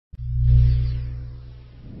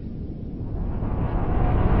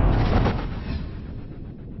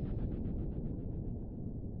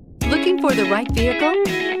Looking for the right vehicle?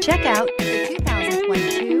 Check out the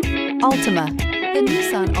 2022 Altima. The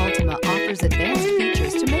Nissan Altima offers advanced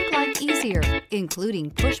features to make life easier,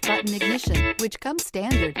 including push-button ignition, which comes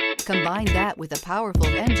standard. Combine that with a powerful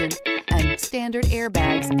engine and standard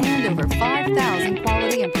airbags and over 5,000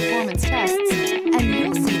 quality and performance tests, and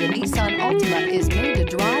you'll see the Nissan Altima is made to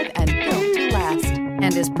drive and built to last,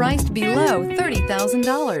 and is priced below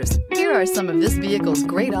 $30,000. Here are some of this vehicle's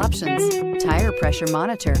great options: tire pressure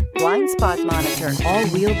monitor, blind spot monitor,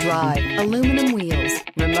 all-wheel drive, aluminum wheels,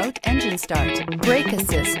 remote engine start, brake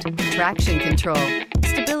assist, traction control,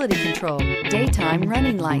 stability control, daytime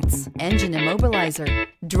running lights, engine immobilizer.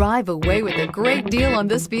 Drive away with a great deal on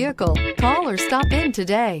this vehicle. Call or stop in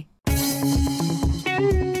today.